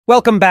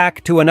Welcome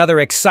back to another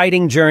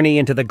exciting journey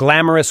into the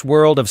glamorous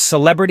world of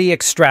celebrity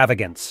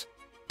extravagance.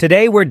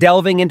 Today we're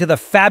delving into the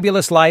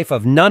fabulous life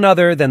of none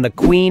other than the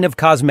queen of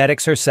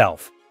cosmetics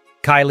herself,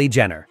 Kylie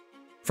Jenner.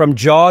 From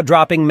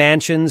jaw-dropping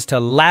mansions to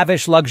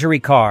lavish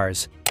luxury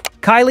cars,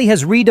 Kylie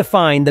has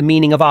redefined the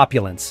meaning of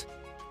opulence.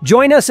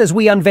 Join us as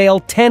we unveil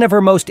 10 of her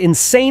most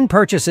insane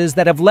purchases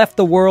that have left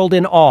the world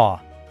in awe.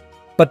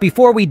 But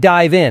before we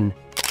dive in,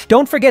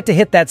 don't forget to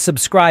hit that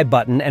subscribe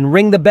button and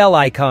ring the bell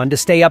icon to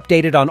stay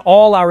updated on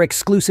all our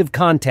exclusive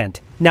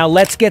content. Now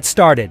let's get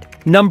started.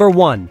 Number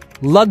 1.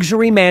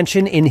 Luxury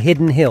Mansion in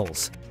Hidden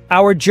Hills.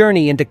 Our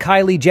journey into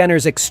Kylie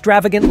Jenner's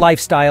extravagant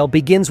lifestyle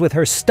begins with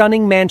her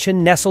stunning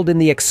mansion nestled in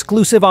the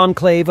exclusive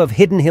enclave of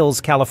Hidden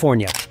Hills,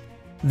 California.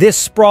 This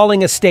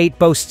sprawling estate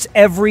boasts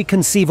every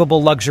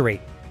conceivable luxury,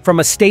 from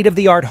a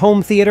state-of-the-art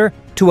home theater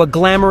to a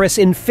glamorous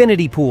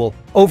infinity pool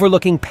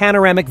overlooking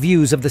panoramic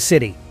views of the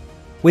city.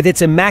 With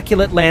its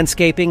immaculate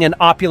landscaping and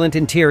opulent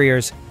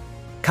interiors,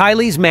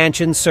 Kylie's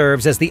mansion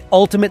serves as the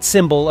ultimate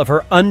symbol of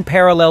her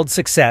unparalleled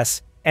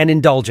success and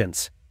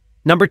indulgence.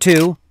 Number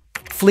 2.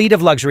 Fleet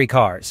of luxury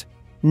cars.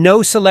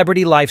 No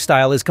celebrity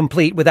lifestyle is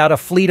complete without a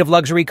fleet of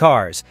luxury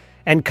cars,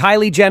 and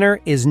Kylie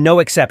Jenner is no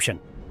exception.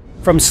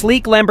 From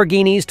sleek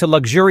Lamborghinis to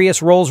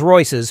luxurious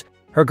Rolls-Royces,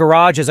 her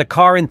garage is a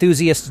car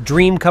enthusiast's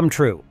dream come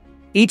true.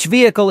 Each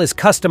vehicle is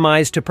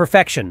customized to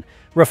perfection,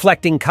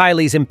 reflecting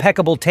Kylie's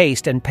impeccable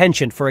taste and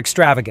penchant for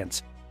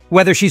extravagance.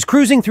 Whether she's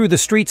cruising through the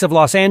streets of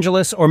Los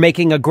Angeles or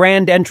making a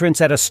grand entrance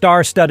at a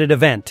star-studded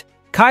event,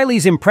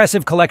 Kylie's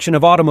impressive collection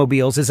of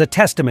automobiles is a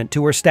testament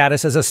to her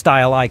status as a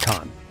style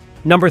icon.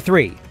 Number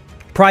 3.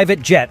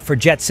 Private jet for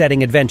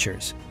jet-setting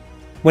adventures.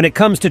 When it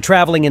comes to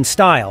traveling in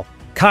style,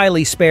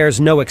 Kylie spares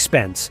no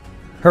expense.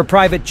 Her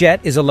private jet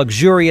is a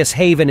luxurious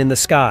haven in the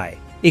sky,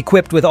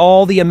 equipped with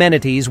all the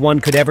amenities one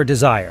could ever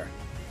desire.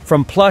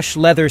 From plush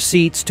leather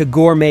seats to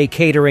gourmet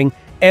catering,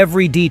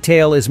 every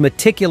detail is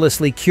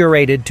meticulously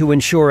curated to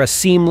ensure a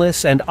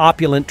seamless and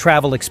opulent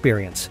travel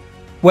experience.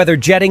 Whether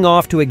jetting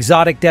off to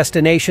exotic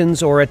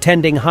destinations or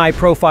attending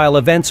high-profile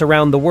events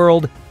around the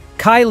world,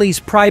 Kylie's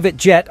private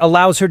jet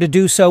allows her to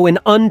do so in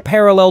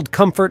unparalleled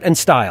comfort and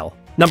style.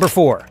 Number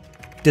 4.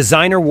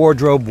 Designer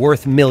wardrobe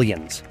worth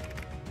millions.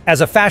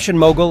 As a fashion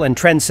mogul and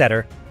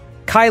trendsetter,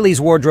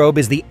 Kylie's wardrobe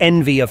is the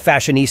envy of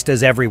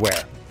fashionistas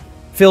everywhere.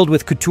 Filled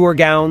with couture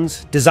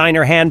gowns,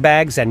 designer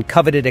handbags, and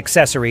coveted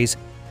accessories,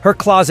 her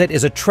closet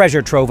is a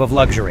treasure trove of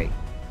luxury.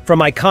 From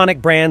iconic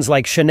brands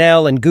like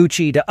Chanel and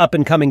Gucci to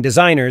up-and-coming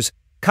designers,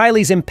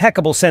 Kylie's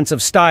impeccable sense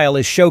of style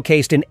is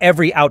showcased in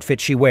every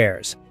outfit she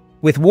wears.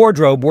 With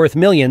wardrobe worth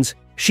millions,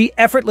 she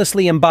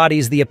effortlessly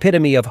embodies the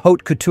epitome of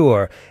haute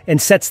couture and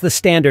sets the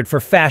standard for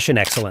fashion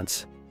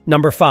excellence.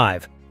 Number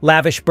 5.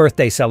 Lavish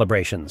birthday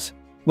celebrations.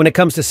 When it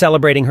comes to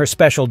celebrating her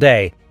special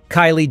day,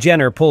 Kylie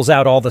Jenner pulls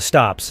out all the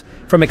stops.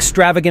 From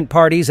extravagant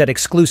parties at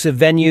exclusive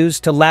venues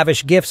to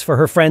lavish gifts for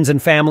her friends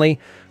and family,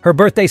 her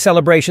birthday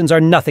celebrations are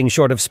nothing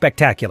short of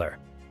spectacular.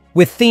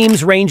 With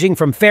themes ranging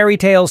from fairy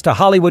tales to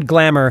Hollywood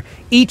glamour,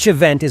 each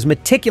event is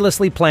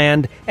meticulously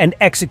planned and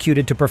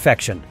executed to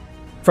perfection.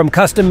 From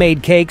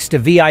custom-made cakes to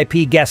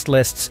VIP guest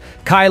lists,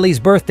 Kylie's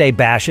birthday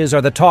bashes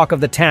are the talk of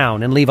the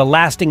town and leave a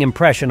lasting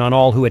impression on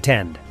all who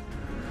attend.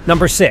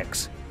 Number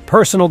 6.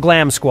 Personal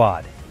Glam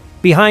Squad.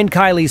 Behind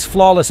Kylie's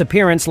flawless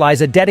appearance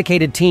lies a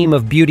dedicated team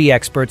of beauty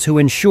experts who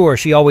ensure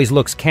she always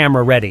looks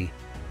camera-ready.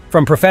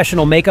 From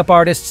professional makeup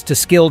artists to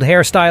skilled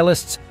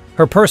hairstylists,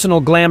 her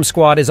personal glam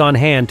squad is on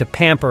hand to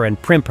pamper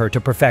and primp her to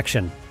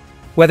perfection.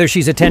 Whether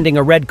she's attending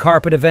a red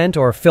carpet event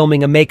or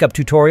filming a makeup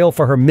tutorial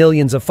for her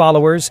millions of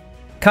followers,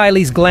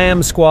 Kylie's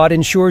glam squad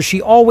ensures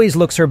she always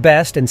looks her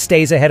best and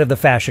stays ahead of the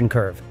fashion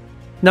curve.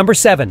 Number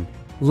 7.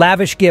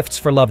 Lavish gifts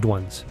for loved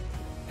ones.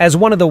 As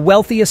one of the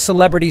wealthiest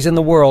celebrities in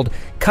the world,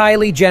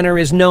 Kylie Jenner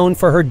is known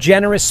for her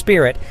generous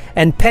spirit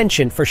and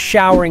penchant for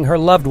showering her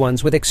loved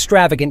ones with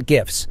extravagant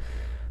gifts.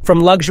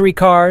 From luxury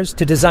cars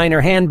to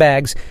designer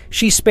handbags,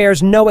 she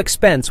spares no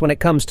expense when it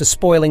comes to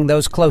spoiling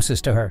those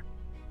closest to her.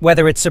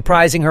 Whether it's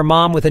surprising her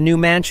mom with a new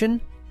mansion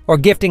or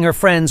gifting her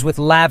friends with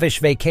lavish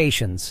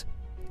vacations,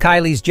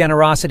 Kylie's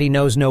generosity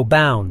knows no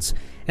bounds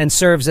and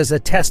serves as a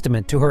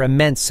testament to her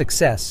immense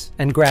success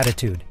and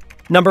gratitude.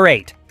 Number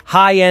 8.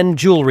 High-end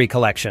jewelry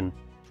collection.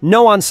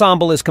 No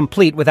ensemble is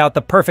complete without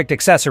the perfect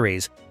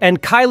accessories,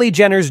 and Kylie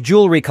Jenner's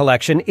jewelry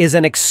collection is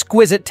an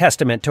exquisite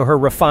testament to her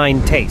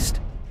refined taste.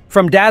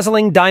 From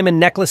dazzling diamond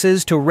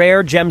necklaces to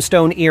rare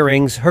gemstone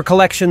earrings, her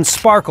collection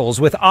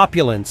sparkles with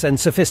opulence and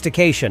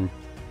sophistication.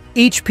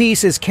 Each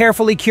piece is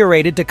carefully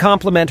curated to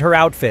complement her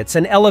outfits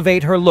and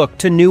elevate her look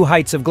to new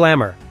heights of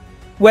glamour.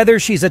 Whether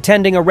she's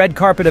attending a red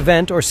carpet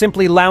event or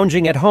simply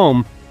lounging at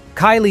home,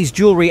 Kylie's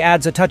jewelry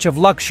adds a touch of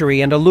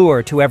luxury and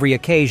allure to every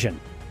occasion.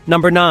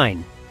 Number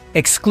 9.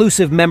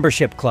 Exclusive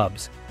membership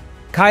clubs.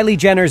 Kylie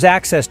Jenner's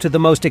access to the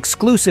most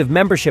exclusive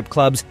membership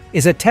clubs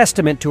is a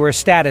testament to her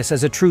status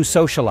as a true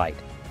socialite.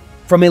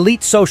 From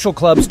elite social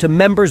clubs to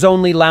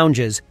members-only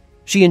lounges,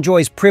 she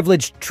enjoys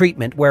privileged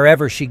treatment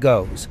wherever she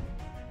goes.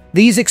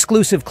 These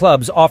exclusive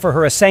clubs offer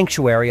her a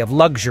sanctuary of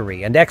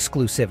luxury and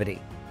exclusivity.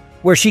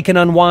 where she can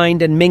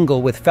unwind and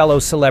mingle with fellow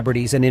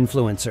celebrities and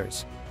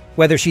influencers.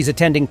 Whether she's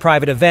attending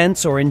private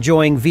events or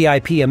enjoying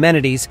VIP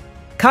amenities,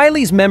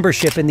 Kylie's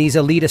membership in these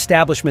elite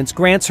establishments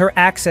grants her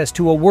access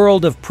to a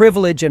world of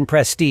privilege and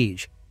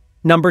prestige.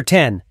 Number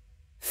 10.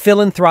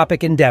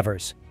 Philanthropic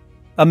endeavors.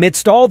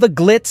 Amidst all the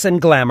glitz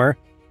and glamour,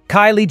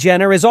 Kylie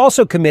Jenner is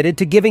also committed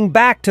to giving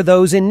back to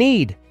those in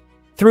need.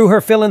 Through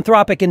her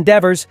philanthropic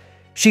endeavors,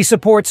 she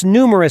supports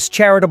numerous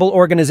charitable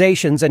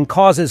organizations and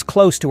causes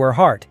close to her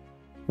heart.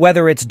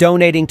 Whether it's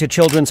donating to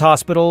children's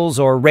hospitals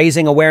or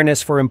raising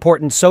awareness for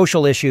important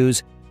social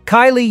issues,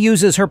 Kylie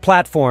uses her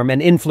platform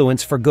and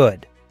influence for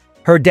good.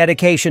 Her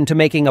dedication to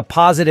making a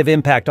positive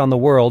impact on the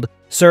world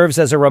serves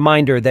as a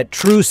reminder that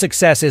true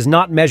success is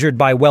not measured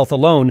by wealth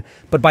alone,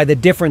 but by the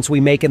difference we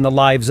make in the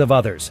lives of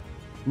others.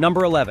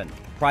 Number 11.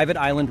 Private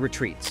Island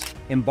Retreats.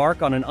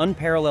 Embark on an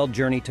unparalleled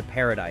journey to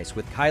paradise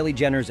with Kylie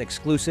Jenner's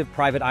exclusive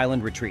private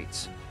island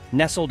retreats.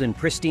 Nestled in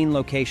pristine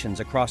locations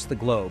across the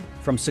globe,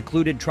 from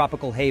secluded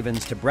tropical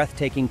havens to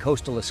breathtaking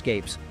coastal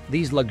escapes,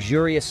 these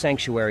luxurious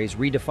sanctuaries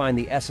redefine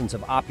the essence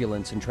of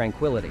opulence and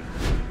tranquility.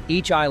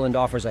 Each island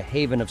offers a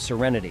haven of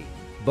serenity,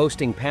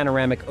 boasting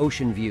panoramic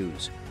ocean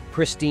views,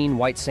 pristine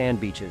white sand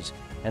beaches,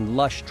 and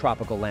lush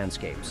tropical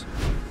landscapes.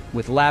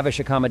 With lavish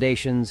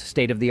accommodations,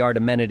 state-of-the-art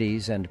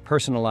amenities, and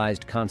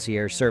personalized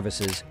concierge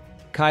services,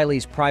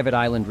 Kylie's private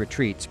island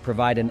retreats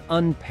provide an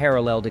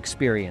unparalleled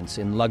experience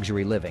in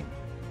luxury living.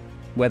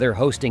 Whether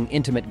hosting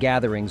intimate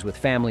gatherings with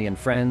family and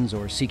friends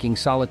or seeking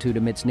solitude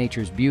amidst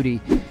nature's beauty,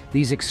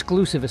 these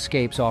exclusive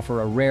escapes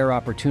offer a rare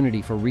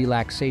opportunity for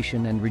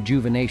relaxation and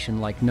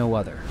rejuvenation like no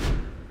other.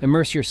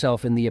 Immerse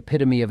yourself in the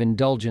epitome of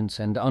indulgence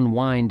and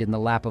unwind in the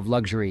lap of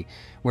luxury,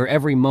 where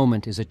every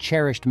moment is a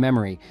cherished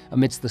memory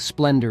amidst the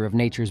splendor of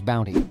nature's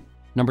bounty.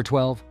 Number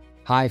 12.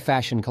 High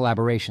fashion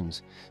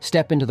collaborations.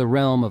 Step into the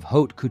realm of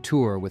haute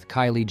couture with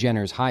Kylie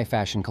Jenner's high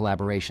fashion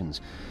collaborations,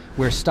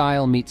 where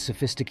style meets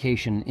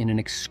sophistication in an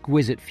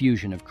exquisite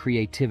fusion of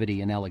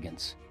creativity and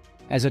elegance.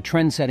 As a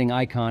trend-setting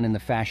icon in the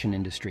fashion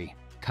industry,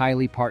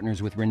 Kylie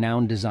partners with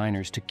renowned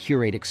designers to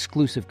curate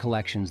exclusive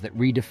collections that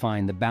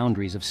redefine the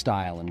boundaries of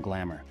style and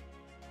glamour.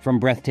 From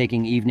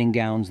breathtaking evening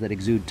gowns that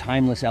exude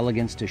timeless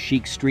elegance to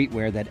chic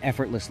streetwear that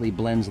effortlessly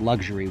blends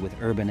luxury with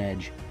urban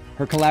edge,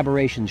 her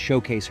collaborations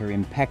showcase her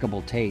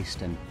impeccable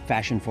taste and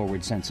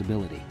fashion-forward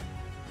sensibility.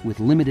 With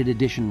limited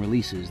edition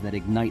releases that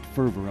ignite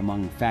fervor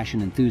among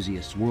fashion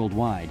enthusiasts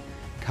worldwide,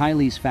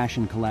 Kylie's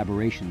fashion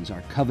collaborations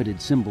are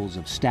coveted symbols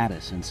of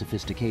status and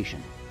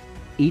sophistication.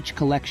 Each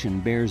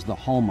collection bears the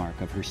hallmark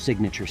of her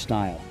signature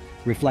style,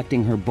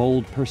 reflecting her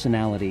bold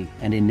personality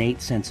and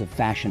innate sense of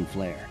fashion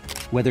flair.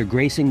 Whether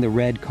gracing the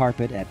red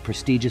carpet at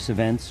prestigious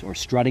events or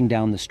strutting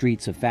down the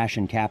streets of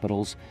fashion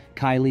capitals,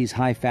 Kylie's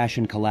high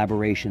fashion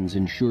collaborations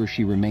ensure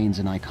she remains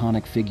an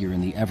iconic figure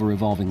in the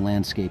ever-evolving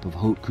landscape of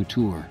haute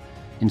couture,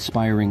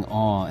 inspiring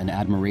awe and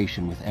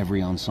admiration with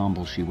every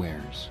ensemble she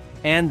wears.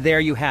 And there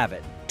you have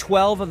it,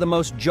 12 of the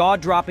most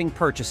jaw-dropping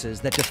purchases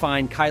that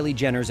define Kylie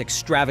Jenner's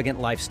extravagant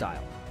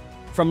lifestyle.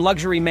 From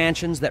luxury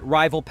mansions that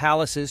rival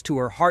palaces to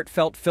her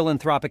heartfelt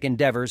philanthropic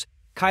endeavors,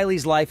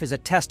 Kylie's life is a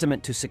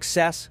testament to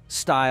success,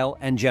 style,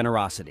 and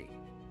generosity.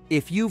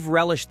 If you've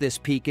relished this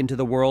peek into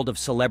the world of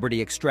celebrity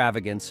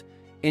extravagance,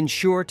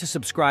 ensure to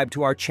subscribe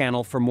to our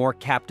channel for more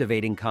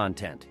captivating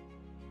content.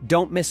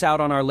 Don't miss out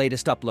on our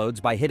latest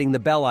uploads by hitting the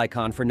bell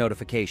icon for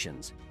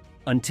notifications.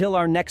 Until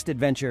our next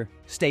adventure,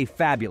 stay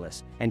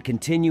fabulous and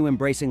continue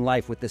embracing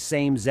life with the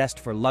same zest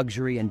for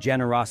luxury and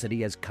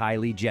generosity as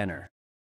Kylie Jenner.